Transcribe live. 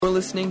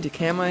listening to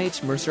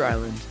KMIH Mercer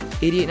Island,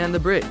 88.9 The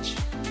Bridge.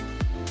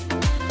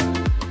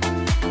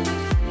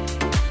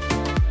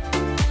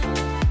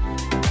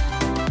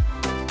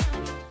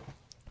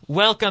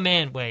 Welcome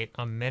in. Wait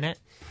a minute.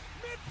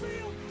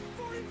 Midfield,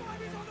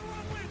 45, he's on the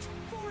run, Lynch,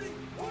 40,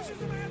 pushes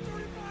the man,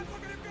 35,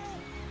 look at him go.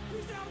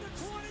 He's down to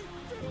 20,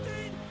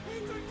 15, he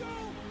could go,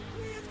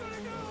 he is going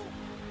to go.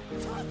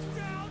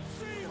 Touchdown,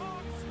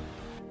 Seahawks.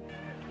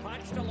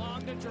 Punched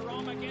along to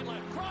Jerome McGinley.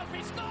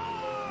 Crosby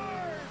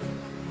scores!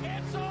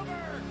 It's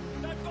over.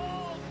 The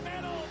gold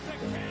medal to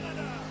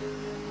Canada.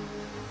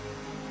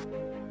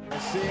 The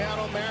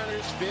Seattle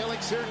Mariners,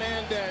 Felix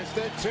Hernandez,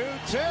 the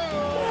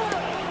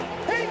 2-2.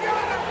 He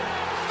got him!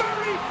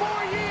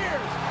 34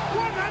 years,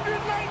 119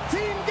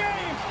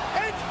 games.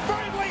 It's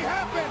finally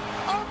happened.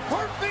 A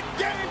perfect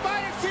game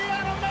by a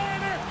Seattle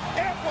Mariner.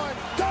 It was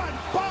done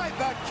by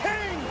the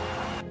King.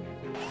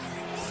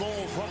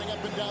 Foles running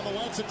up and down the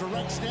line. It's a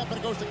direct snap, and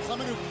it goes to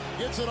Clement, who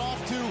gets it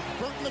off to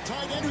Burton, the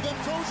tight end, who then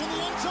throws in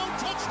the end zone.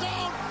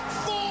 Touchdown!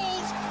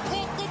 Foles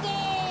caught the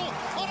ball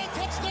on a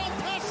touchdown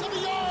pass to the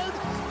yard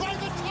by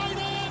the tight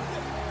end.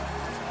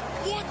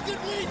 What did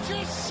we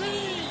just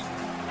see?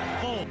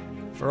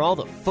 For all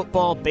the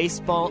football,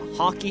 baseball,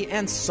 hockey,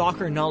 and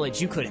soccer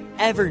knowledge you could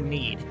ever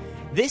need,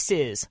 this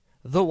is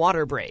The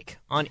Water Break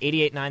on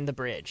 88.9 The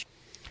Bridge.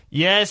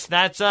 Yes,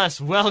 that's us.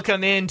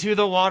 Welcome into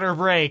the Water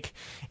Break,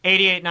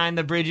 88.9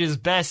 The Bridge's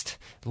best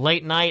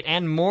late night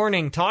and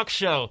morning talk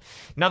show.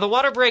 Now, the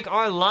Water Break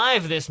are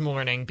live this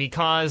morning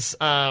because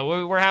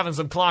we're having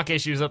some clock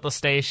issues at the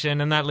station,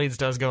 and that leads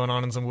to us going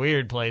on in some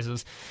weird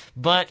places.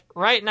 But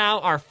right now,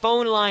 our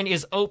phone line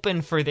is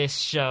open for this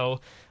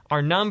show.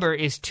 Our number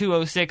is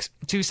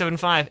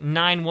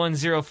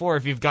 206-275-9104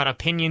 if you've got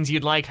opinions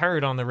you'd like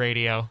heard on the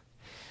radio.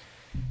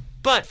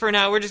 But for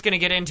now, we're just going to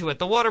get into it.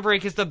 The Water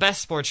Break is the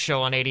best sports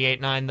show on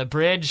 88.9 The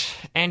Bridge,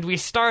 and we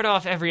start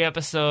off every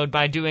episode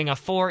by doing a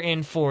 4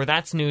 in 4.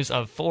 That's news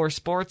of 4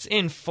 sports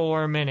in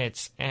 4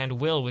 minutes. And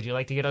Will, would you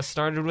like to get us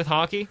started with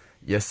hockey?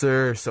 Yes,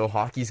 sir. So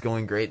hockey's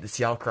going great. The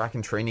Seattle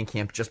Kraken training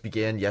camp just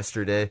began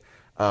yesterday,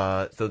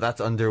 so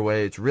that's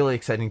underway. It's really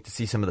exciting to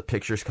see some of the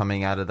pictures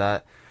coming out of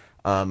that.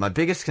 My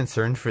biggest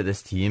concern for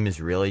this team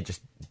is really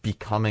just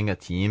becoming a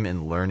team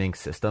and learning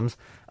systems,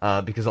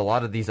 because a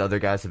lot of these other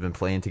guys have been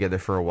playing together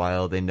for a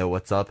while. They know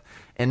what's up.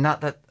 And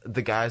not that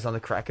the guys on the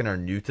Kraken are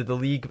new to the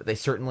league, but they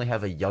certainly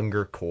have a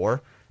younger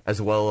core,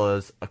 as well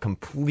as a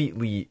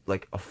completely,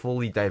 a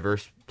fully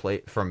diverse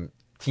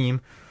team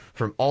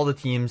from all the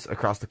teams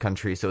across the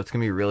country. So it's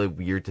going to be really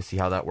weird to see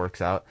how that works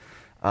out.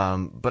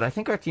 But I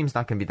think our team's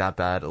not going to be that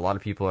bad. A lot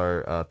of people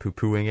are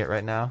poo-pooing it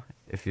right now,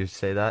 if you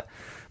say that.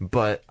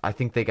 But I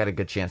think they got a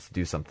good chance to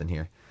do something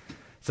here.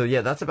 So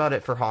yeah, that's about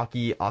it for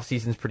hockey.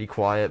 Off-season's pretty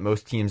quiet.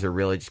 Most teams are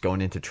really just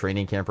going into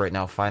training camp right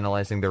now,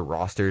 finalizing their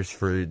rosters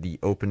for the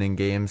opening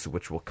games,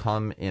 which will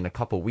come in a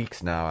couple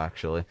weeks now,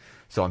 actually.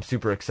 So I'm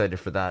super excited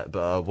for that.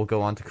 But we'll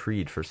go on to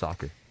Creed for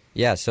soccer.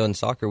 Yeah, so in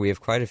soccer, we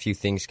have quite a few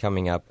things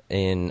coming up.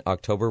 In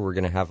October, we're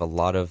going to have a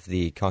lot of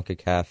the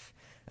CONCACAF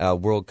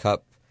World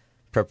Cup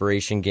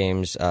preparation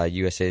games.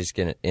 USA is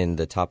in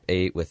the top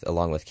 8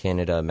 along with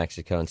Canada,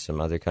 Mexico, and some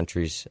other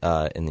countries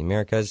in the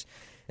Americas.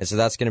 And so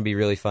that's going to be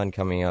really fun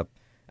coming up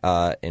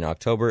in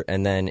October.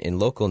 And then in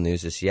local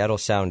news, the Seattle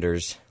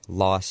Sounders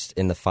lost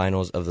in the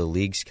finals of the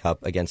Leagues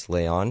Cup against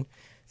Leon,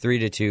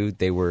 3-2.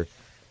 They were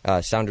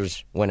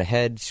Sounders went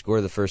ahead,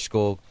 scored the first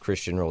goal,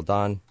 Christian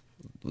Roldan,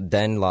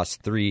 then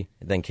lost 3,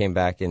 then came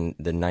back in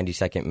the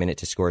 92nd minute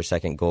to score a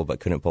second goal,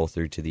 but couldn't pull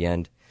through to the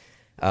end.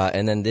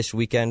 And then this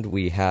weekend,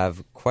 we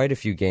have quite a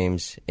few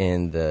games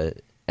in the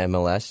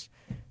MLS.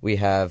 We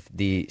have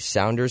the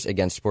Sounders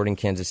against Sporting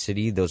Kansas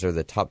City. Those are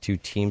the top 2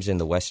 teams in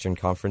the Western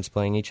Conference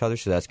playing each other,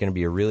 so that's going to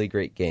be a really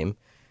great game.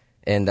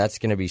 And that's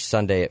going to be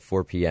Sunday at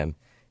 4 p.m.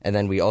 And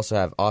then we also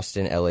have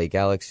Austin, LA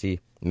Galaxy,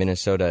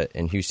 Minnesota,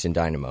 and Houston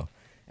Dynamo.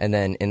 And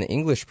then in the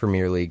English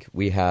Premier League,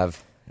 we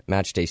have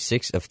match day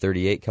 6 of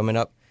 38 coming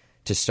up.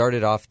 To start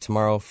it off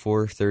tomorrow,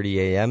 4:30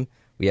 a.m.,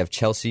 we have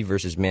Chelsea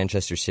versus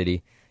Manchester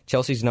City.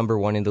 Chelsea's number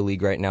 1 in the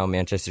league right now.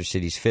 Manchester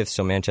City's 5th,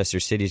 so Manchester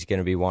City's going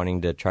to be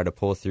wanting to try to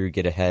pull through,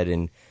 get ahead,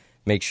 and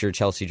make sure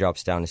Chelsea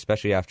drops down,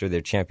 especially after their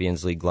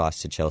Champions League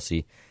loss to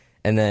Chelsea.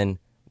 And then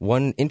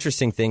one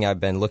interesting thing I've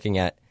been looking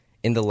at,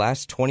 in the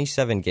last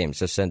 27 games,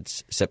 so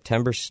since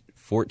September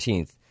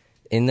 14th,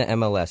 in the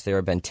MLS, there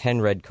have been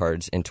 10 red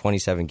cards in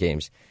 27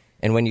 games.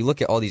 And when you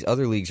look at all these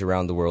other leagues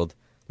around the world,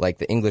 like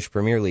the English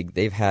Premier League,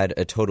 they've had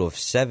a total of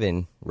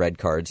 7 red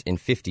cards in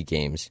 50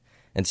 games.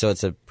 And so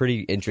it's a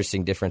pretty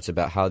interesting difference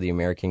about how the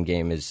American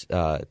game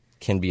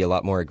can be a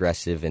lot more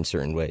aggressive in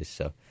certain ways.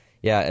 So,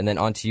 yeah, and then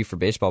on to you for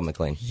baseball,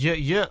 McLean.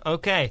 Yeah,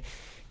 okay.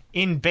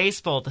 In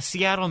baseball, the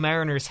Seattle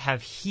Mariners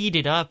have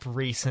heated up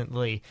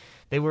recently.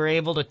 They were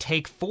able to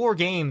take 4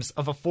 games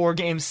of a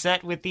 4-game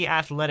set with the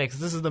Athletics.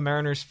 This is the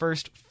Mariners'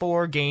 first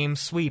 4-game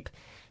sweep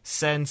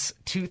since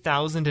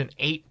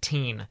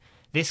 2018.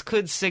 This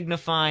could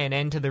signify an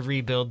end to the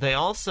rebuild. They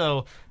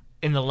also,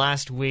 in the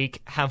last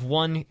week, have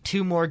won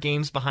 2 more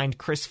games behind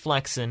Chris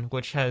Flexen,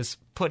 which has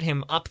put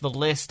him up the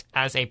list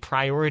as a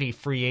priority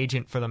free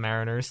agent for the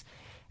Mariners.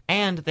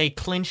 and they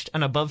clinched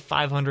an above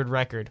 500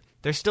 record.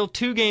 They're still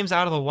 2 games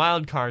out of the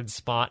wild card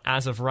spot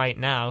as of right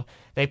now.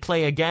 They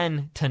play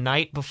again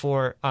tonight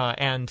before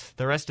and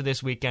the rest of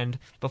this weekend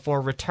before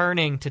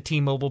returning to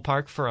T-Mobile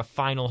Park for a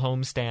final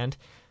homestand.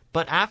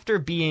 But after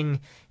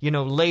being,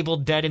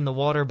 labeled dead in the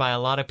water by a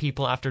lot of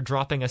people after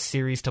dropping a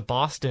series to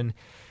Boston,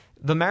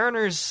 the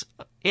Mariners,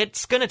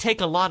 it's going to take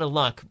a lot of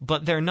luck,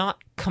 but they're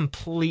not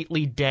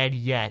completely dead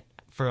yet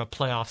for a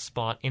playoff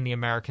spot in the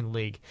American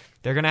League.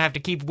 They're going to have to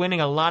keep winning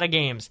a lot of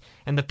games,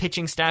 and the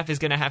pitching staff is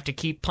going to have to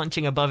keep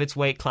punching above its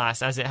weight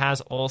class as it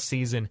has all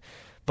season.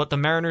 But the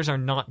Mariners are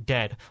not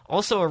dead.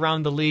 Also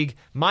around the league,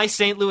 my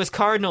St. Louis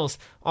Cardinals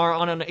are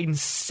on an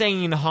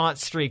insane hot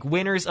streak.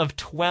 Winners of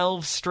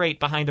 12 straight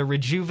behind a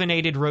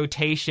rejuvenated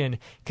rotation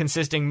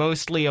consisting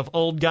mostly of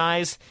old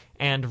guys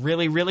and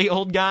really, really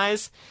old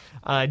guys.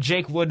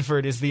 Jake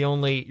Woodford is the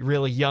only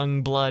really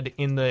young blood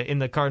in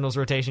the Cardinals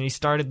rotation. He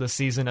started the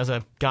season as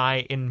a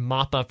guy in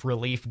mop-up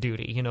relief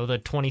duty, the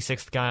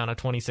 26th guy on a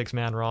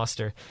 26-man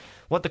roster.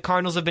 What the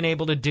Cardinals have been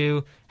able to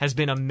do has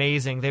been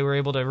amazing. They were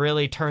able to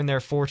really turn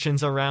their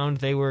fortunes around.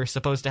 They were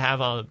supposed to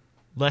have a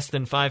less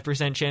than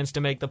 5% chance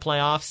to make the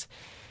playoffs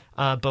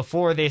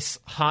before this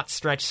hot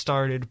stretch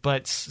started,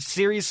 but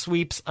series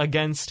sweeps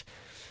against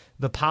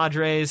the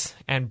Padres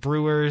and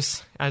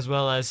Brewers, as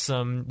well as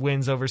some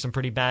wins over some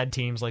pretty bad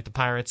teams like the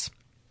Pirates,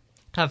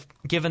 have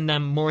given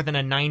them more than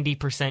a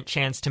 90%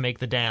 chance to make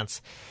the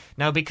dance.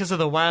 Now, because of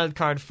the wild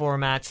card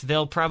formats,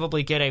 they'll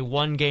probably get a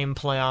 1-game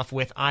playoff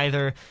with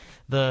either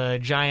the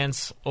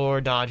Giants or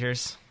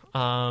Dodgers.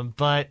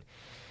 But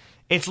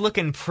it's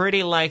looking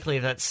pretty likely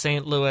that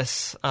St.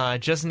 Louis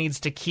just needs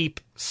to keep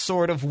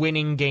sort of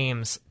winning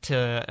games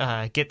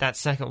to get that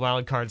second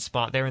wild card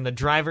spot. They're in the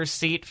driver's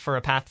seat for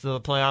a path to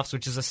the playoffs,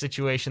 which is a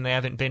situation they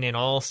haven't been in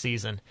all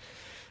season.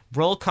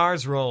 Roll,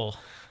 Cards, roll.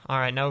 All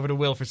right, now over to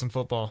Will for some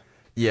football.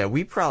 Yeah,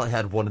 we probably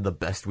had one of the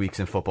best weeks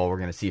in football we're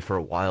going to see for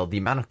a while. The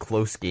amount of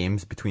close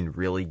games between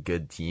really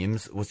good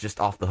teams was just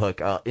off the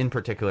hook. In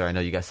particular, I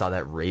know you guys saw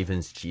that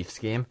Ravens-Chiefs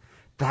game.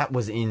 That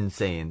was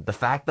insane. The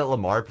fact that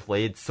Lamar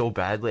played so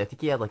badly, I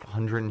think he had like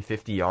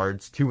 150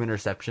 yards, 2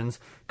 interceptions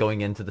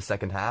going into the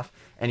second half,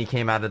 and he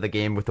came out of the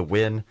game with a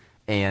win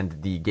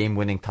and the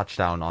game-winning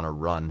touchdown on a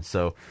run.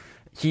 So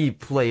he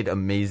played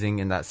amazing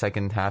in that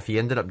second half. He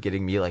ended up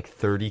getting me like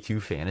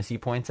 32 fantasy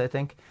points, I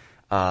think.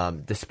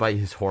 Despite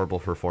his horrible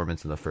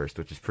performance in the first,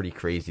 which is pretty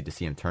crazy to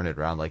see him turn it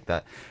around like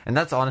that. And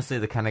that's honestly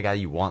the kind of guy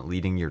you want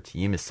leading your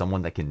team, is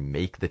someone that can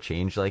make the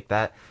change like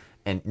that.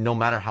 And no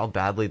matter how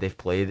badly they've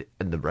played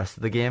in the rest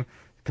of the game,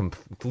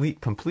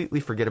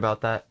 completely forget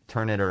about that,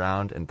 turn it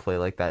around, and play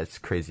like that. It's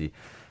crazy.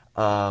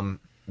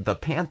 The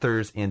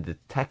Panthers and the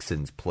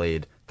Texans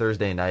played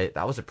Thursday night.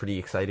 That was a pretty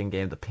exciting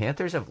game. The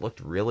Panthers have looked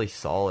really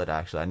solid,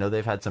 actually. I know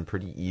they've had some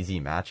pretty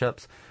easy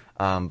matchups.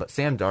 But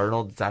Sam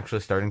Darnold is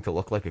actually starting to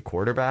look like a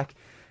quarterback,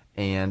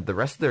 and the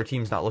rest of their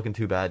team's not looking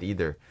too bad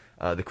either.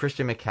 The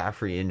Christian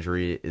McCaffrey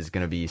injury is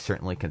going to be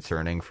certainly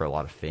concerning for a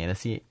lot of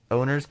fantasy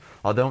owners.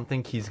 I don't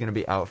think he's going to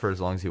be out for as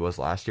long as he was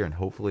last year, and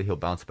hopefully he'll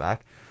bounce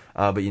back.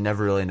 But you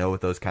never really know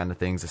with those kind of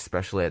things,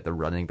 especially at the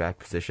running back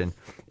position.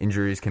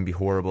 Injuries can be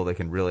horrible. They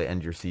can really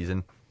end your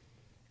season.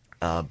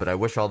 But I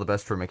wish all the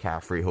best for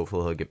McCaffrey.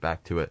 Hopefully he'll get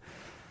back to it.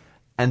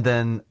 And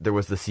then there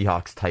was the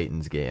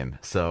Seahawks-Titans game.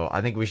 So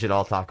I think we should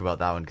all talk about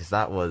that one, because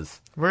that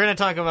was... We're going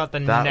to talk about the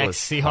next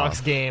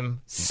Seahawks game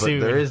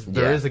soon. But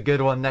there is a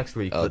good one next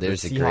week. Oh, but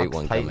there's the a great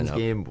one coming Seahawks-Titans up.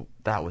 game,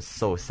 that was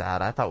so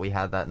sad. I thought we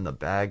had that in the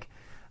bag,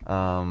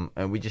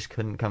 and we just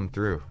couldn't come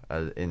through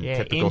in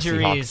typical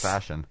injuries. Seahawks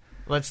fashion.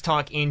 Let's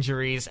talk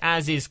injuries,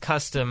 as is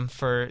custom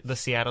for the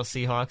Seattle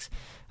Seahawks.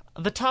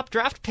 The top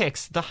draft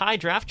picks, the high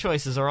draft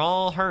choices, are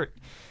all hurt.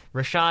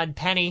 Rashad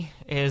Penny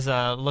is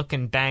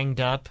looking banged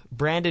up.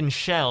 Brandon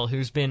Shell,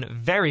 who's been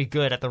very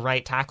good at the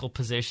right tackle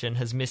position,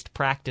 has missed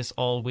practice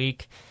all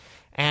week.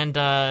 And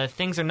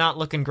things are not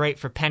looking great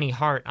for Penny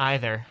Hart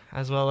either,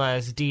 as well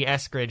as D.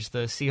 Eskridge,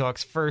 the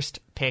Seahawks' first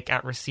pick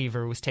at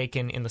receiver, was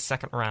taken in the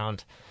second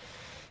round.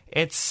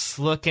 It's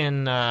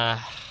looking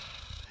not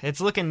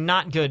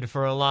good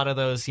for a lot of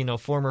those,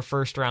 former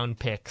first-round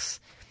picks.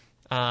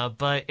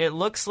 But it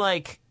looks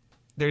like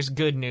there's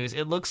good news.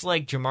 It looks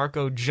like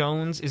Jamarco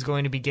Jones is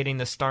going to be getting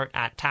the start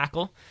at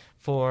tackle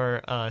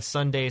for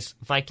Sunday's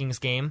Vikings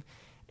game.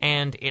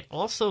 And it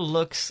also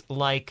looks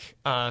like,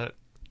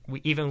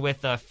 even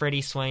with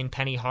Freddie Swain,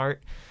 Penny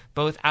Hart,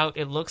 both out,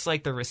 it looks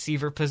like the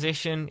receiver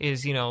position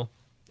is,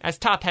 as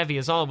top-heavy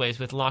as always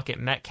with Lockett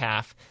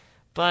Metcalf.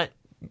 But,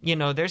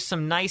 there's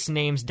some nice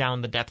names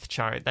down the depth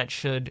chart that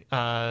should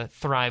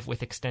thrive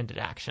with extended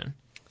action.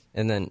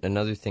 And then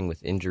another thing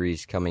with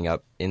injuries coming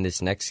up in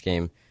this next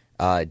game,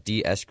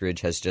 D.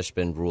 Eskridge has just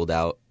been ruled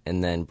out,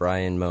 and then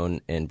Brian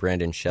Moan and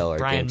Brandon Shell are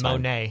Brian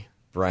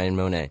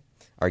Monet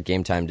are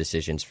game time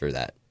decisions for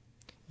that.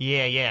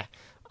 Yeah.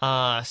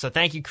 So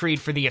thank you, Creed,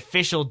 for the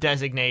official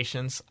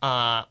designations.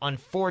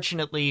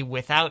 Unfortunately,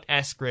 without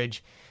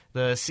Eskridge,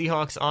 the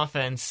Seahawks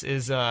offense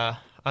is a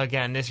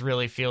Again, this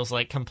really feels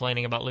like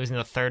complaining about losing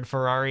the third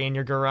Ferrari in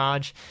your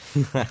garage.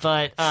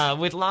 But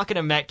with Lockett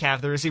and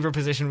Metcalf, the receiver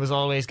position was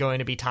always going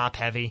to be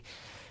top-heavy.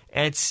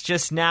 It's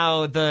just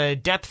now the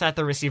depth at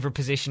the receiver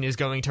position is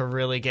going to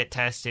really get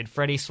tested.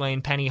 Freddie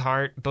Swain, Penny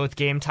Hart, both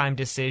game-time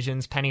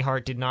decisions. Penny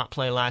Hart did not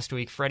play last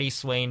week. Freddie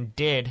Swain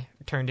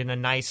turned in a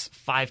nice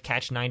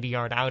 5-catch,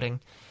 90-yard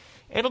outing.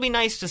 It'll be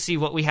nice to see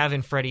what we have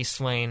in Freddie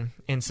Swain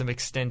in some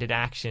extended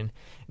action.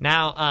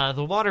 Now,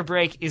 the water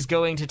break is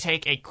going to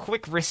take a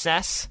quick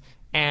recess,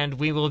 and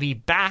we will be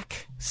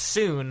back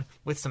soon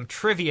with some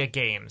trivia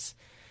games.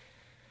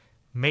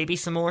 Maybe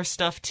some more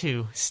stuff,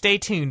 too. Stay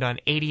tuned on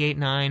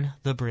 88.9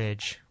 The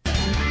Bridge.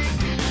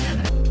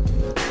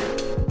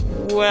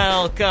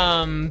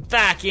 Welcome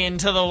back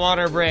into the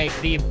water break,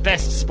 the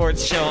best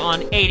sports show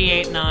on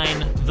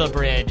 88.9 The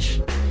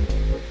Bridge.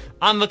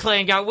 I'm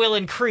McClain, got Will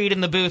and Creed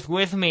in the booth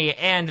with me,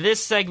 and this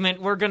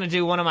segment, we're going to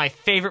do one of my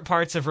favorite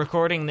parts of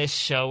recording this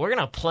show. We're going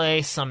to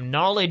play some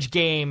knowledge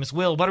games.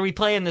 Will, what are we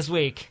playing this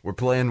week? We're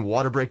playing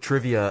Water Break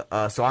Trivia,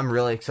 so I'm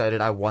really excited.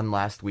 I won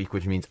last week,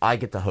 which means I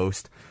get to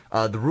host.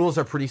 The rules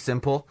are pretty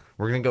simple.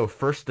 We're going to go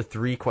first to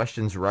 3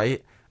 questions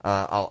right.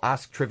 I'll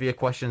ask trivia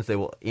questions. They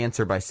will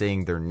answer by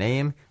saying their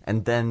name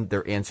and then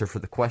their answer for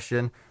the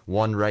question.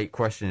 One right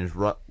question is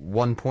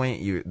 1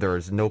 point. There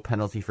is no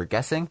penalty for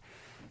guessing.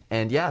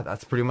 And yeah,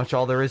 that's pretty much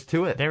all there is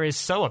to it. There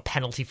is a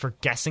penalty for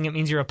guessing. It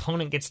means your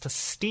opponent gets to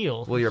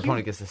steal. Well, your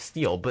opponent gets to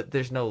steal, but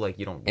there's no,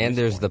 you don't... And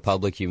there's the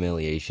public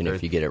humiliation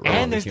if you get it wrong.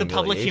 And there's the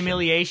public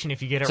humiliation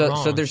if you get it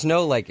wrong. So there's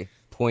no,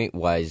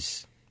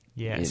 point-wise...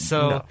 Yeah,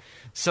 so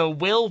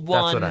Will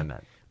won... That's what I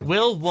meant.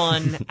 Will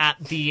won at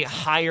the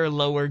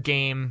higher-lower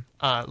game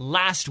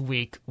last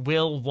week.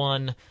 Will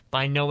won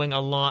by knowing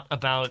a lot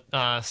about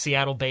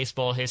Seattle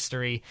baseball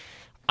history.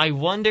 I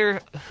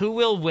wonder who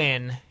will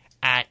win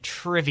at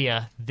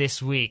trivia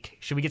this week.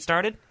 Should we get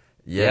started?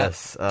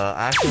 Yes.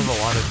 I actually have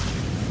a lot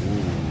of...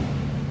 Ooh,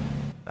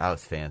 that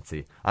was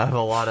fancy. I have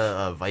a lot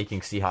of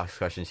Viking Seahawks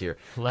questions here.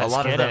 A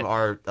lot of them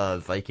are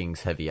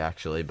Vikings heavy,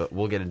 actually, but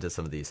we'll get into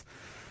some of these.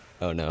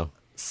 Oh, no.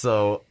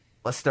 So,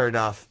 let's start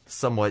off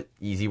somewhat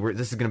easy.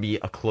 This is going to be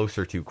a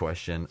closer to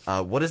question.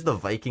 What is the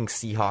Viking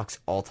Seahawks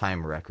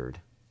all-time record?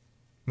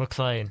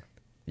 McClain.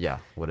 Yeah,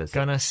 what is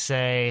Gonna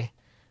say...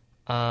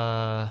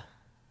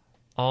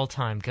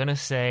 all-time. Gonna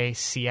say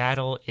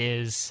Seattle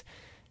is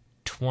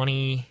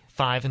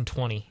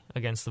 25-20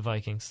 against the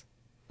Vikings.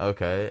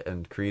 Okay,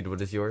 and Creed, what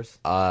is yours?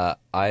 I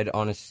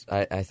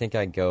think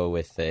I'd go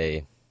with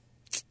a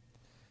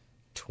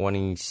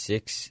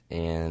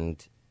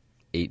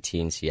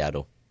 26-18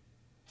 Seattle.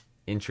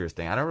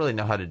 Interesting. I don't really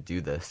know how to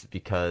do this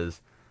because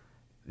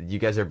you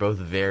guys are both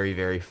very,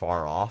 very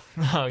far off.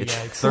 Oh, it's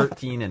yeah.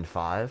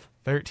 13-5.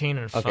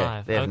 13-5.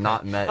 Okay. They have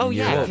not met. Oh,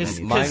 yeah,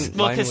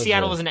 because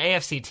Seattle was an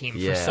AFC team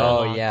for so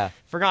long. Oh, yeah.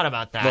 Forgot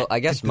about that. Well, I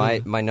guess my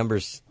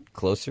number's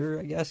closer,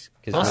 I guess.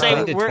 Because I'll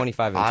say did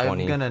 25 and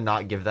 20. I'm going to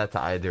not give that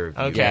to either of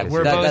you. Okay,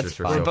 we're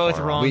both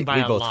wrong by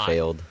a lot. We both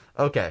failed.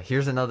 Okay,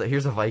 here's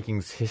a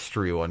Vikings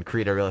history one.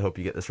 Creed, I really hope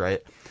you get this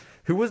right.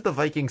 Who was the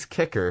Vikings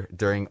kicker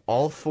during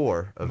all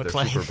 4 of their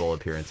Super Bowl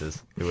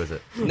appearances? Who was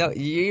it? No,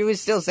 you were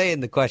still saying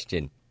the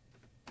question.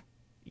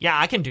 Yeah,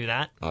 I can do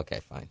that.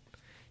 Okay, fine.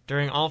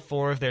 During all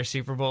 4 of their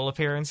Super Bowl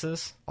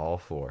appearances? All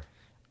 4.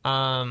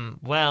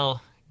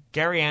 Well,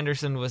 Gary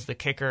Anderson was the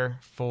kicker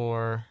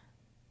for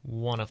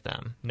one of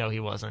them. No, he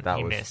wasn't.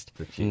 He missed.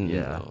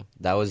 No,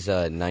 that was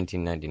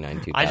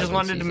 1999-2000 I just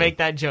wanted to make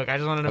that joke.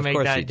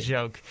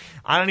 Joke.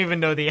 I don't even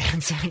know the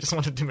answer. I just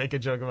wanted to make a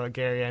joke about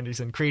Gary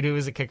Anderson. Creed, who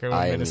was the kicker?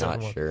 I am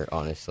not sure,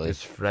 honestly.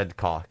 It's Fred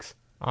Cox.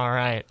 All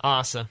right,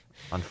 awesome.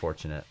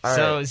 Unfortunate.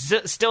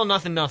 Still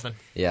nothing.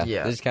 Yeah,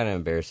 this is kind of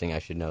embarrassing. I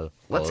should know.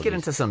 Let's get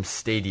into some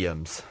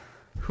stadiums.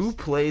 Who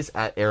plays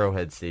at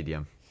Arrowhead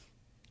Stadium?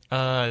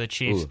 The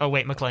Chiefs. Ooh. Oh,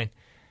 wait, McClain.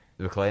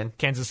 McClain?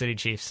 Kansas City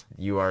Chiefs.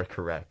 You are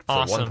correct. So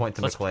awesome. 1 point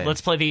to McClain.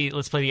 Let's play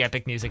the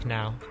epic music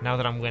now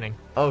that I'm winning.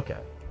 Okay.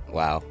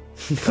 Wow.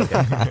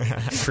 Okay.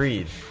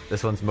 Creed,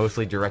 this one's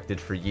mostly directed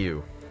for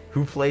you.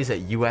 Who plays at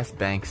U.S.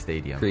 Bank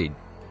Stadium? Creed.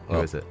 Who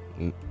is it?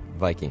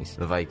 Vikings.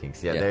 The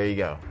Vikings. Yeah, there you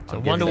go. So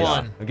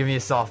 1-1. I'm giving you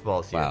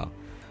softballs here. Wow.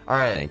 All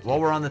right. Thank While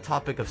you. we're on the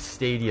topic of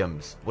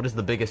stadiums, what is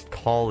the biggest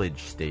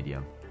college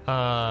stadium?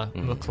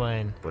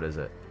 McClain. What is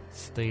it?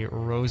 It's the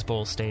Rose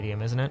Bowl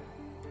Stadium, isn't it?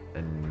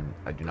 And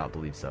I do not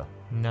believe so.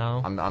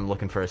 No. I'm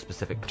looking for a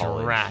specific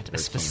college. Drat. A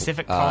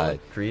specific college.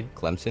 Creed?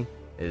 Clemson?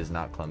 It is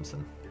not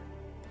Clemson.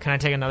 Can I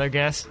take another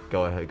guess?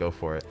 Go ahead. Go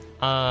for it.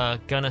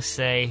 Gonna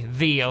say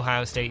the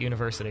Ohio State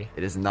University.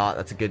 It is not.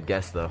 That's a good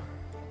guess, though.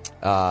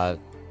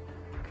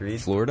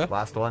 Creed? Florida?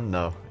 Last one?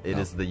 No. It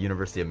is the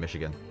University of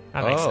Michigan.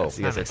 That makes sense.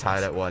 You guys are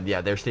tied at 1.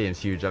 Yeah, their stadium's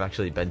huge. I've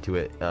actually been to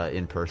it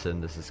in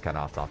person. This is kind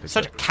of off topic.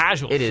 Such a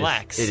casual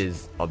flex. It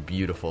is a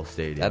beautiful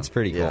stadium. That's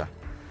pretty cool.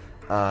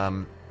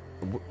 Yeah.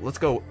 Let's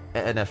go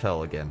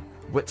NFL again.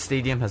 What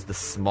stadium has the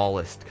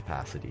smallest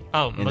capacity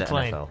in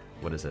McClain. the NFL?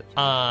 What is it?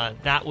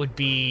 That would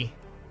be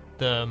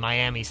the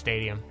Miami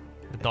Stadium,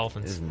 the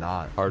Dolphins. It is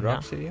not. Hard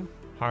Rock Stadium?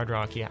 Hard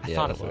Rock, yeah. I Yeah,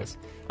 thought it that's was.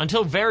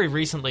 Until very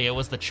recently, it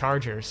was the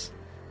Chargers.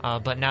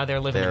 but now they're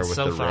living There in with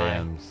SoFi. the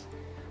Rams.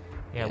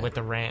 Yeah, with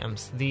the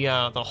Rams. The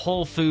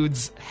Whole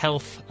Foods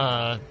Health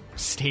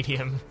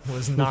Stadium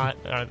was not.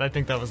 I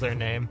think that was their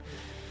name.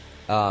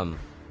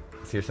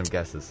 Let's hear some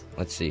guesses.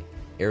 Let's see.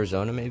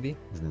 Arizona, maybe?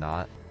 It's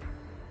not.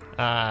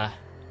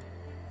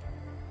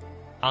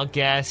 I'll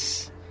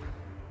guess.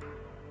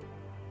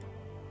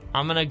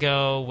 I'm gonna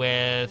go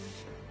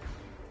with.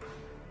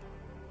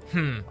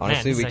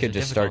 Honestly, man, we this could is just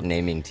difficult. start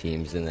naming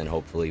teams, and then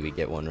hopefully we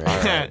get one right.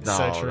 All right. No,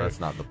 So true. that's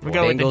not the point. We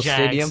go with the Bengals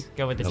Jags. Stadium?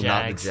 Go with the No,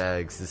 Jags. not the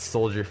Jags. The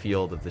Soldier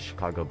Field of the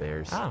Chicago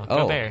Bears. Oh, Oh,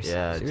 go Bears.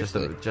 Yeah,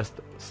 Seriously? just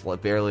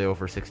barely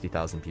over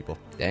 60,000 people.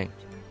 Dang.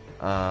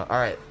 All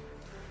right.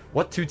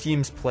 What two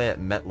teams play at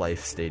MetLife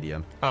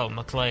Stadium? Oh,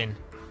 McLean.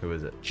 Who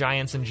is it?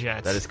 Giants and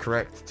Jets. That is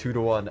correct.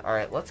 2-1. All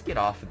right, let's get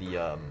off of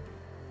the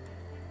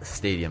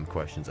stadium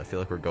questions. I feel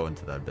like we're going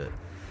to that a bit.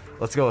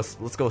 Let's go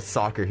with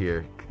soccer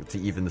here to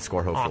even the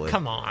score. Oh, Hopefully.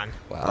 come on.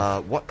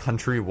 Wow. What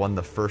country won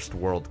the first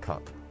World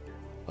Cup?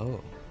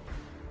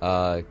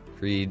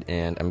 Creed,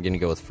 and I'm going to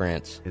go with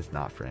France. It's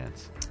not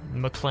France.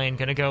 McLean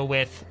gonna go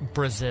with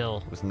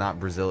Brazil. It was not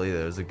Brazil either.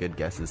 Those are good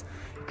guesses.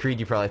 Creed,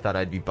 you probably thought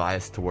I'd be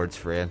biased towards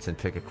France and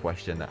pick a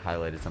question that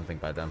highlighted something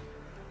by them,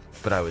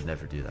 but I would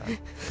never do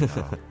that.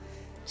 No.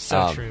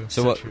 So true.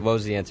 So what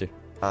was the answer?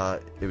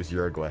 It was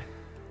Uruguay.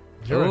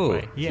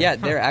 Uruguay. Ooh. Yeah.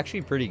 They're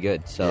actually pretty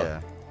good. So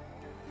Yeah.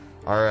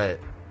 All right,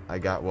 I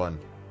got one.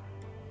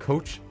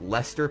 Coach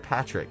Lester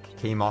Patrick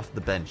came off the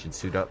bench and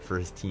suited up for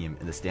his team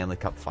in the Stanley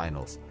Cup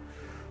Finals.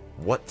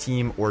 What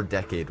team or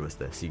decade was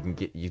this?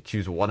 You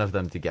choose one of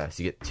them to guess.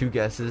 You get two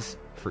guesses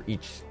for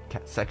each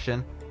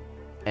section,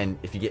 and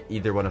if you get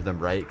either one of them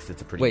right, because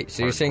it's a pretty wait,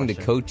 so you're hard saying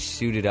question. the coach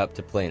suited up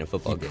to play in a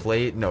football He game?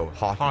 played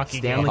hockey Stanley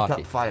game. Cup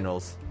Hockey.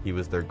 Finals. He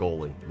was their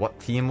goalie. What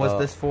team was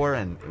this for,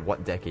 and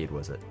what decade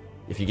was it?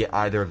 If you get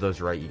either of those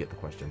right, you get the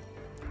question.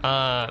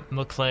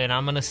 McLean,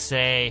 I'm gonna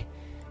say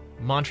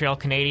Montreal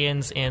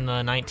Canadiens in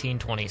the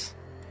 1920s.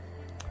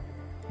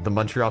 The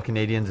Montreal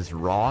Canadiens is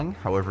wrong.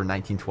 However,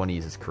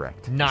 1920s is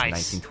correct.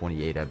 Nice. It's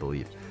 1928, I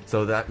believe.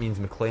 So that means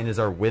McLean is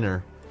our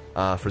winner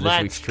for this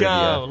Let's week's go.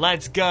 trivia.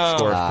 Let's go.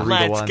 Score of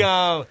 3-1. Let's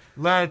go.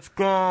 Let's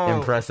go.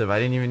 Impressive. I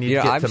didn't even need You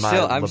know, to get I'm to my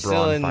still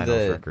LeBron in finals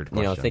the record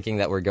question. thinking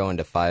that we're going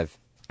to 5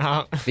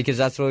 because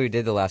that's what we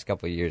did the last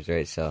couple of years,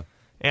 right? So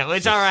Yeah, well,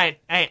 it's all right.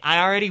 Hey,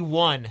 I already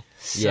won.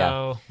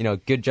 So yeah,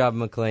 good job,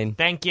 McLean.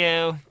 Thank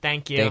you.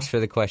 Thanks for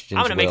the questions.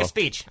 I'm gonna make Will. a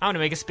speech. Oh,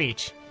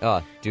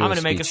 I'm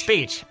gonna make a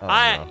speech.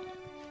 no.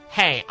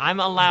 Hey, I'm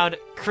allowed.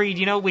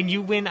 Creed, when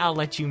you win, I'll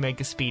let you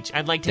make a speech.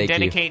 I'd like to Thank you.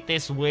 dedicate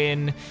this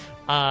win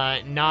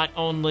not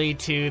only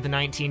to the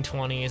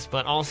 1920s,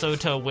 but also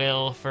to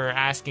Will for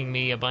asking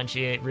me a bunch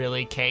of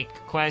really cake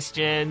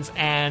questions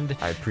and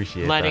I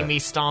appreciate letting that. me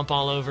stomp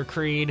all over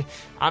Creed.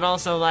 I'd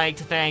also like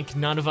to thank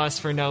none of us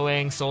for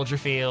knowing Soldier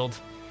Field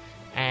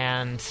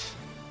and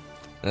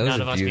That was none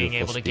a of us being beautiful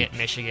able to get speech.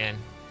 Michigan.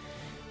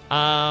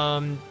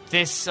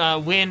 This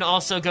win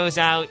also goes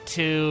out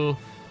to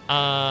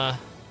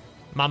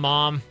my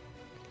mom,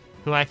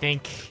 who I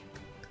think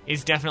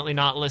is definitely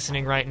not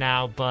listening right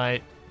now,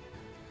 but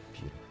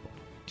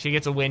she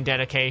gets a win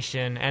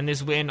dedication. And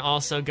this win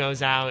also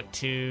goes out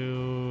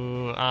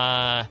to,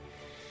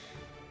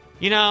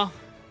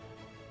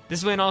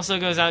 this win also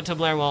goes out to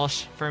Blair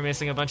Walsh for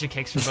missing a bunch of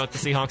kicks for both the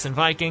Seahawks and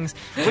Vikings,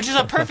 which is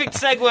a perfect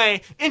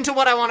segue into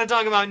what I want to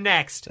talk about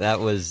next. That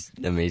was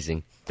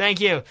amazing.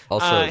 Thank you.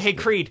 Also- hey,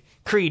 Creed,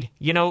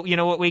 you know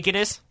what week it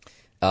is?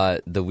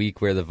 The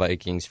week where the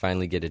Vikings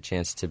finally get a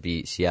chance to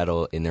beat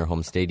Seattle in their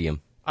home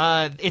stadium.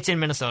 It's in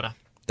Minnesota.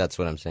 That's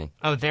what I'm saying.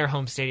 Oh, their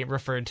home stadium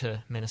referred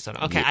to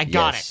Minnesota. Okay, I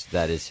got yes, it.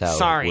 That is how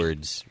Sorry.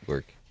 words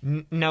work.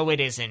 No,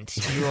 it isn't.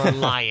 You are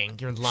lying.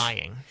 You're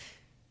lying.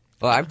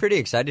 Well, I'm pretty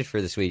excited for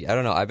this week. I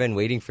don't know. I've been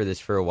waiting for this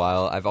for a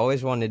while. I've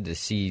always wanted to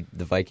see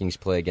the Vikings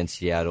play against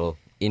Seattle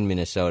in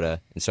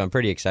Minnesota, and so I'm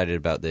pretty excited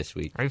about this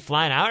week. Are you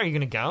flying out? Are you going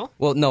to go?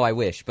 Well, no, I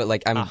wish, but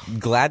I'm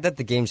glad that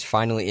the game's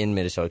finally in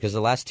Minnesota because the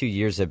last 2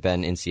 years have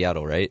been in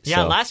Seattle, right? Yeah,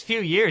 So- last few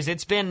years,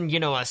 it's been, a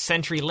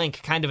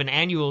CenturyLink, kind of an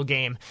annual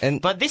game. And-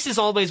 but this is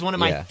always one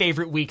of my Yeah.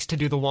 favorite weeks to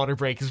do the water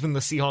break, is when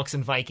the Seahawks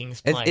and Vikings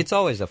play. It's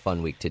always a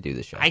fun week to do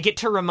the show. I get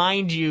to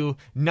remind you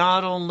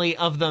not only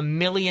of the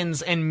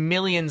millions and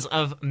millions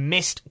of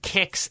missed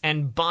kicks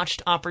and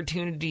botched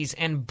opportunities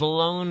and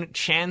blown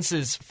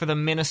chances for the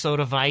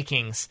Minnesota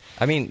Vikings.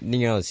 I mean, the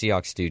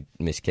Seahawks do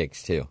miss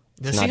kicks too.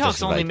 The It's not just Seahawks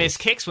the only Vikings. miss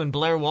kicks when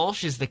Blair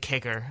Walsh is the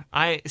kicker.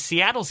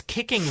 Seattle's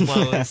kicking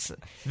woes.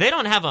 They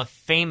don't have a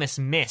famous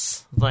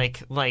miss like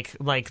the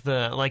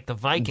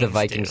Vikings. The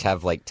Vikings do.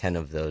 have 10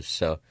 of those,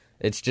 so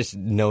it's just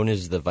known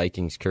as the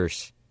Vikings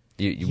curse.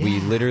 We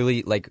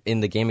literally,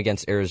 in the game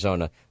against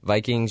Arizona,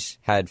 Vikings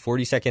had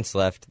 40 seconds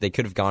left. They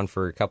could have gone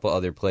for a couple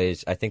other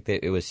plays. I think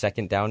that it was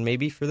second down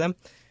maybe for them.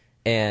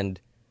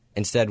 And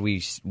instead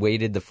we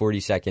waited the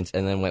 40 seconds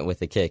and then went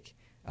with a kick.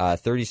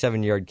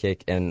 37-yard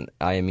kick, and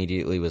I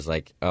immediately was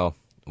like, oh,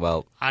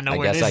 well, I know I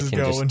where guess this I is can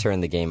going. just turn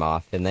the game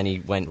off. And then he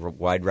went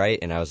wide right,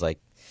 and I was like,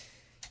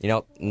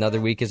 another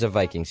week as a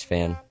Vikings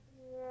fan.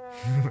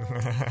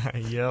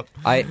 Yep.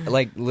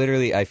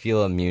 I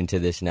feel immune to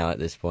this now at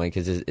this point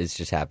because it's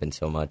just happened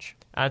so much.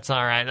 That's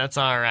all right.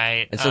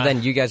 And so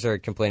then you guys are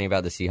complaining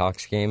about the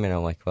Seahawks game, and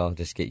I'm like, well,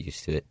 just get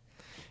used to it.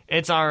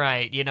 It's all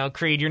right.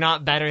 Creed, you're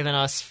not better than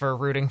us for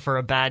rooting for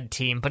a bad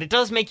team, but it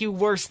does make you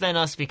worse than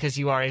us because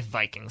you are a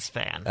Vikings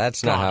fan.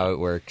 That's not how it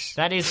works.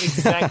 That is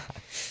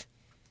exact.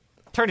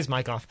 Turn his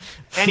mic off.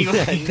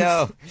 Anyway.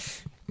 No.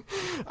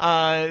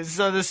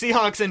 So the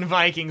Seahawks and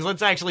Vikings,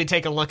 let's actually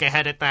take a look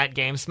ahead at that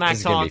game. Smack This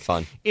is gonna Talk be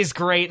fun. is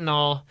great and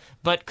all,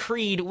 but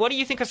Creed, what do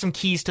you think are some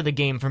keys to the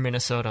game for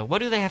Minnesota? What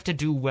do they have to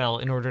do well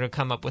in order to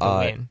come up with a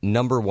win?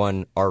 Number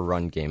one, our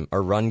run game.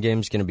 Our run game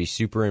is going to be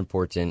super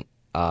important.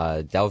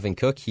 Dalvin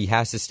Cook, he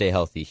has to stay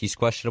healthy. He's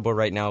questionable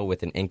right now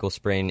with an ankle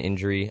sprain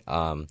injury,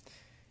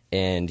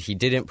 and he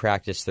didn't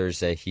practice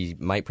Thursday. He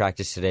might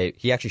practice today.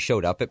 He actually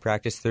showed up at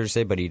practice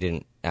Thursday, but he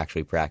didn't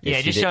actually practice. Yeah,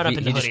 he just showed up in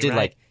the hoodie, He just did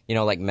right?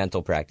 like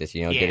mental practice,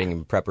 getting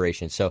in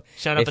preparation. So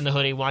Showed up in the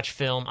hoodie, watch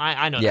film.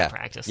 I know that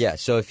practice. Yeah,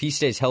 so if he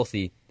stays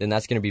healthy, then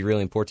that's going to be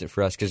really important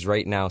for us because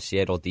right now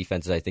Seattle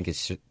defense, I think,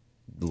 is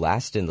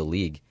last in the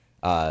league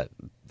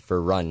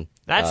for run.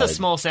 That's a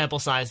small sample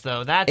size,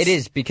 though. It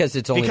is because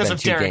it's only been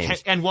 2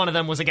 games. And one of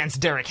them was against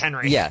Derrick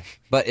Henry. Yeah,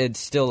 but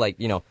it's still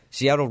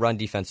Seattle run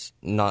defense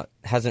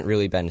hasn't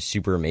really been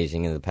super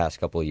amazing in the past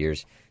couple of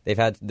years. They've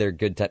had their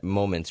good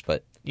moments,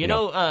 but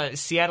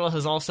Seattle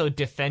has also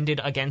defended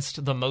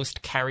against the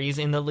most carries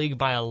in the league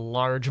by a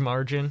large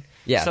margin.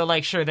 Yeah.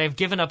 So, sure, they've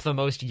given up the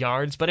most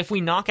yards, but if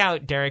we knock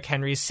out Derrick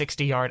Henry's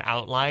 60-yard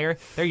outlier,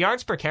 their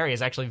yards per carry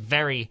is actually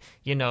very,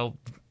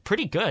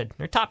 pretty good.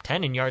 They're top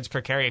 10 in yards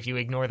per carry if you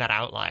ignore that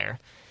outlier.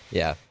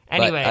 Yeah.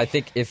 Anyway, but I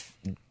think if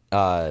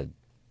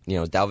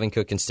Dalvin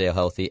Cook can stay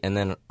healthy, and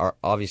then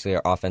obviously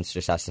our offense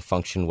just has to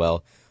function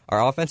well.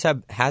 Our offense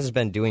has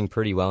been doing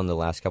pretty well in the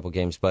last couple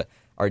games, but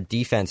our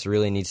defense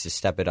really needs to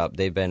step it up.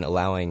 They've been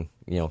allowing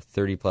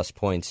 30-plus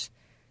points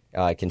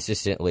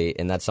consistently,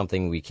 and that's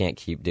something we can't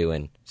keep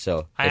doing.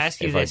 So I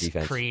ask you this,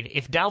 Creed.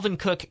 If Dalvin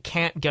Cook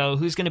can't go,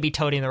 who's going to be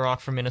toting the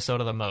rock for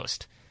Minnesota the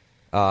most?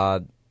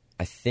 I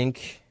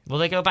think... Will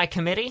they go by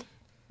committee,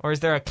 or is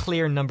there a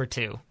clear number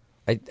 2?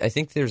 I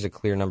think there's a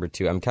clear number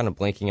 2. I'm kind of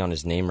blanking on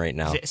his name right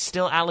now. Is it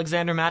still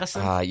Alexander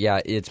Madison? Yeah,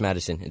 it's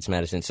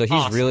Madison. So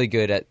he's really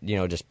good at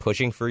just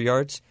pushing for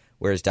yards,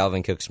 whereas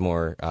Dalvin Cook's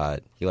more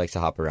he likes to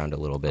hop around a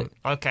little bit.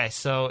 Okay,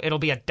 so it'll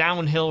be a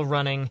downhill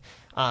running,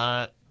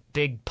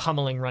 big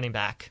pummeling running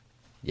back.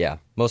 Yeah,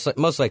 most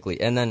likely.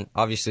 And then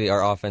obviously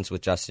our offense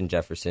with Justin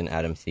Jefferson,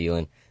 Adam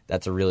Thielen,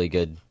 that's a really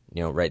good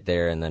right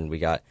there. And then we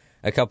got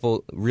a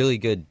couple really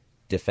good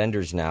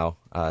defenders now,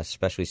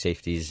 especially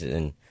safeties,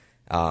 and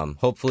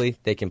hopefully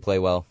they can play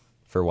well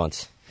for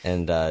once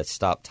and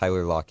stop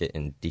Tyler Lockett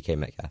and DK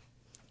Metcalf.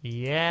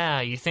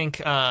 Yeah, you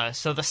think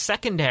so? The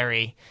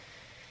secondary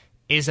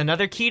is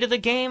another key to the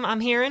game,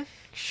 I'm hearing,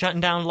 shutting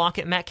down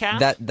Lockett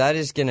Metcalf. That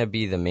is going to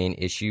be the main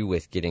issue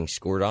with getting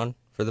scored on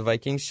for the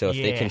Vikings. So if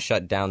they can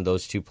shut down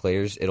those 2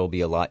 players, it'll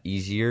be a lot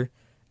easier.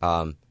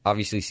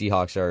 Obviously,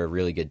 Seahawks are a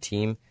really good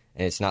team,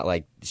 and it's not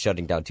like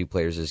shutting down 2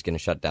 players is going to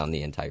shut down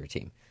the entire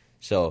team.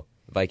 So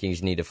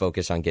Vikings need to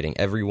focus on getting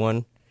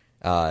everyone,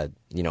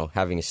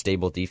 having a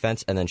stable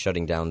defense, and then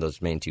shutting down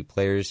those main 2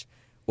 players,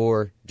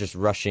 or just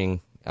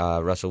rushing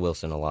Russell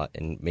Wilson a lot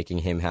and making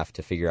him have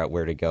to figure out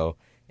where to go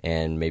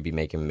and maybe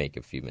make him make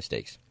a few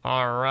mistakes.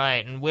 All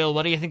right. And Will,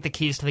 what do you think the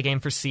keys to the game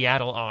for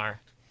Seattle are?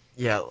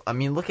 Yeah, I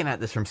mean, looking at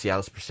this from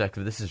Seattle's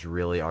perspective, this is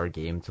really our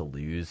game to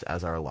lose,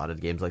 as are a lot of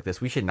games like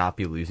this. We should not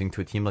be losing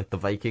to a team like the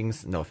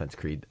Vikings. No offense,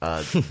 Creed.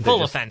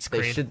 Full offense,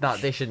 Creed.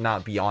 They should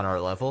not be on our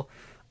level.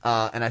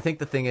 And I think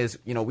the thing is,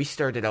 we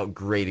started out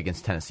great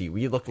against Tennessee.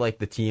 We looked like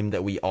the team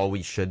that we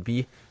always should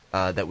be,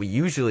 that we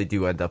usually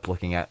do end up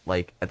looking at,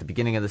 at the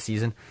beginning of the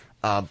season.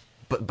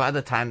 But by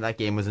the time that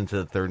game was into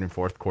the 3rd and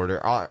 4th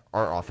quarter, our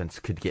offense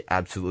could get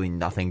absolutely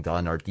nothing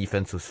done. Our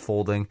defense was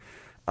folding.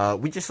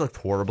 We just looked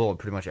horrible in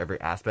pretty much every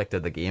aspect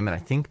of the game, and I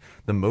think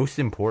the most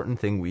important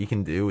thing we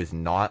can do is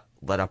not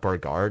let up our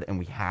guard, and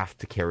we have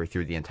to carry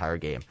through the entire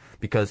game.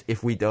 Because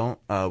if we don't,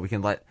 we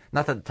can not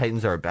that the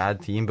Titans are a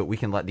bad team, but we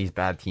can let these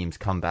bad teams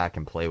come back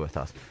and play with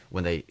us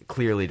when they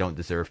clearly don't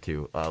deserve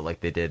to,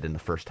 like they did in the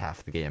first half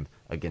of the game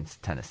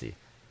against Tennessee.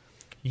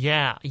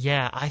 Yeah,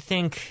 I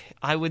think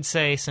I would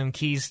say some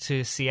keys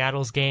to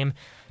Seattle's game.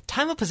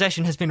 Time of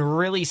possession has been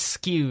really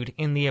skewed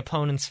in the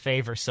opponent's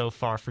favor so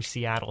far for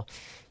Seattle.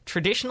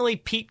 Traditionally,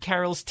 Pete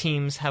Carroll's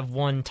teams have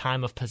won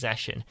time of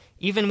possession.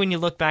 Even when you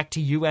look back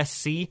to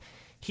USC,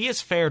 he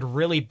has fared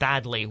really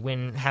badly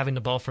when having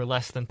the ball for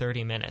less than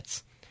 30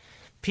 minutes.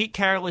 Pete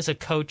Carroll is a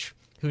coach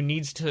who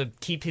needs to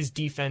keep his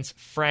defense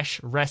fresh,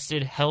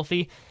 rested,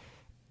 healthy.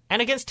 And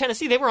against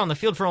Tennessee, they were on the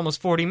field for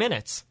almost 40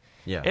 minutes.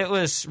 Yeah. It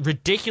was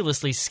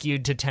ridiculously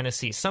skewed to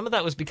Tennessee. Some of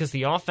that was because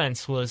the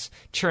offense was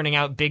churning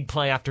out big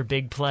play after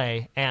big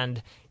play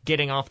and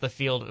getting off the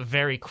field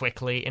very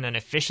quickly in an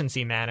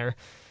efficiency manner.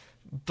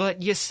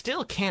 But you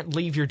still can't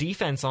leave your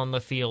defense on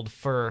the field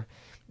for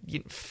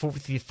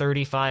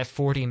 35,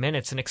 40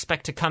 minutes and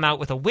expect to come out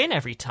with a win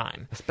every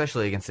time.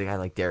 Especially against a guy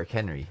like Derrick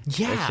Henry.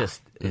 Yeah.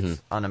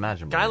 It's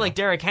unimaginable. A guy like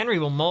Derrick Henry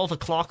will mull the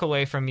clock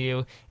away from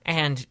you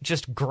and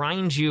just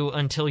grind you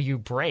until you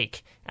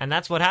break. And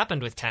that's what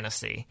happened with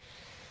Tennessee.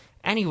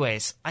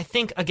 Anyways, I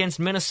think against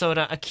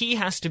Minnesota, a key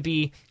has to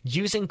be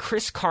using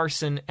Chris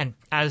Carson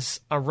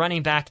as a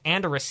running back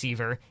and a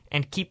receiver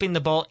and keeping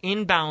the ball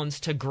inbounds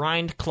to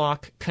grind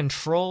clock,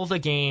 control the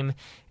game,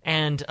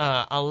 and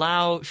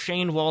allow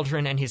Shane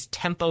Waldron and his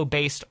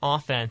tempo-based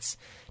offense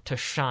to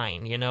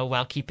shine,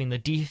 while keeping the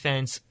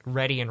defense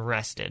ready and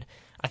rested.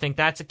 I think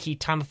that's a key.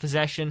 Time of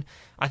possession.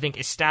 I think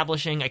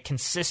establishing a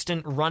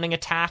consistent running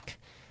attack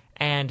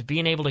and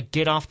being able to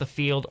get off the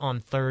field on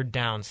third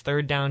downs.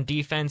 Third down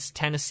defense,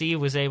 Tennessee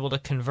was able to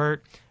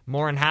convert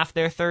more than half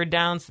their third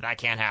downs. That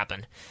can't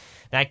happen.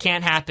 That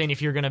can't happen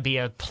if you're going to be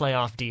a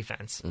playoff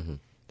defense. Mm-hmm.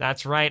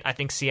 That's right. I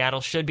think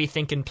Seattle should be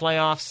thinking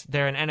playoffs.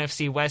 They're an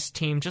NFC West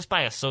team. Just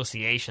by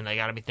association, they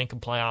got to be thinking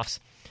playoffs.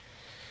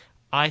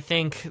 I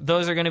think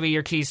those are going to be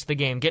your keys to the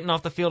game. Getting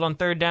off the field on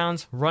third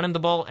downs, running the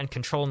ball, and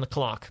controlling the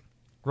clock.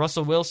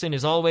 Russell Wilson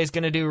is always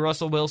going to do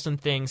Russell Wilson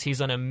things.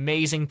 He's an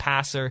amazing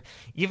passer.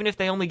 Even if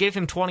they only give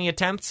him 20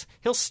 attempts,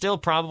 he'll still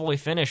probably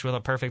finish with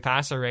a perfect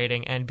passer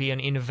rating and be an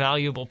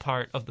invaluable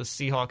part of the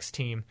Seahawks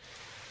team.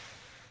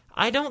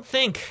 I don't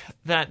think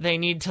that they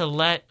need to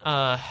let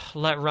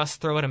Russ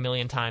throw it a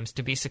million times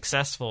to be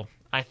successful.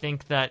 I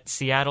think that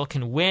Seattle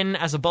can win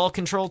as a ball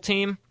control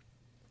team.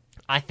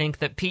 I think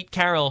that Pete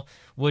Carroll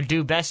would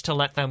do best to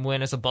let them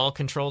win as a ball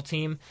control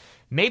team.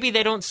 Maybe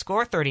they don't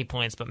score 30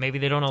 points, but maybe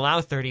they don't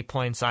allow 30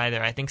 points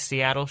either. I think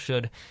Seattle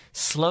should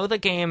slow the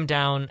game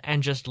down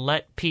and just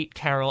let Pete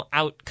Carroll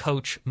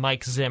out-coach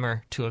Mike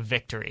Zimmer to a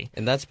victory.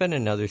 And that's been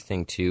another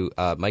thing, too.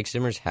 Mike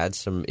Zimmer's had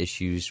some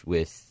issues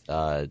with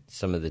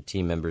some of the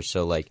team members.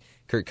 So, like,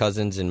 Kirk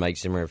Cousins and Mike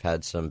Zimmer have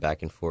had some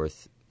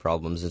back-and-forth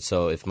problems. And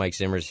so if Mike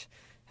Zimmer's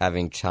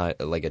having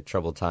a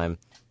trouble time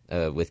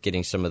with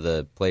getting some of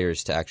the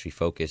players to actually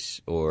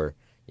focus or,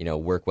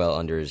 work well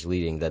under his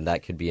leading, then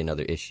that could be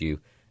another issue.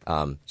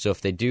 So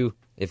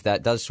if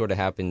that does sort of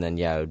happen, then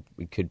yeah,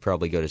 we could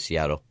probably go to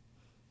Seattle.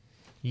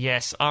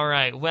 Yes, all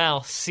right.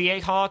 Well,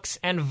 Seahawks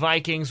and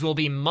Vikings will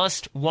be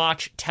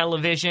must-watch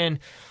television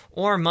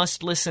or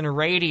must-listen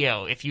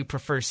radio if you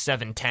prefer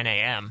 7:10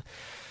 a.m.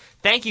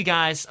 Thank you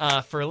guys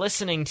for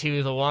listening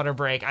to The Water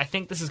Break. I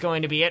think this is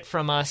going to be it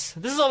from us.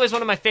 This is always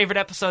one of my favorite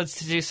episodes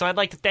to do, so I'd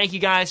like to thank you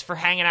guys for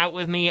hanging out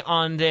with me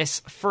on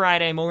this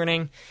Friday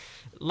morning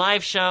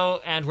live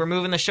show, and we're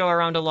moving the show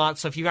around a lot,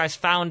 so if you guys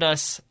found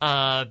us,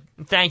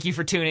 thank you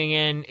for tuning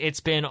in. It's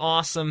been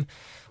awesome.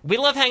 We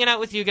love hanging out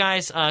with you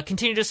guys.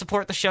 Continue to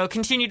support the show.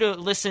 Continue to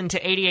listen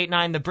to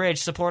 88.9 The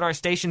Bridge. Support our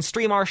station.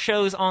 Stream our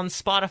shows on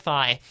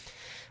Spotify.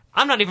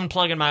 I'm not even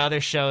plugging my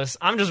other shows.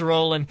 I'm just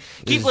rolling.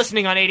 Keep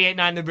listening on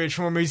 88.9 The Bridge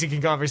for more music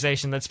and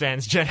conversation that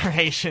spans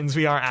generations.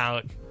 We are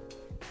out.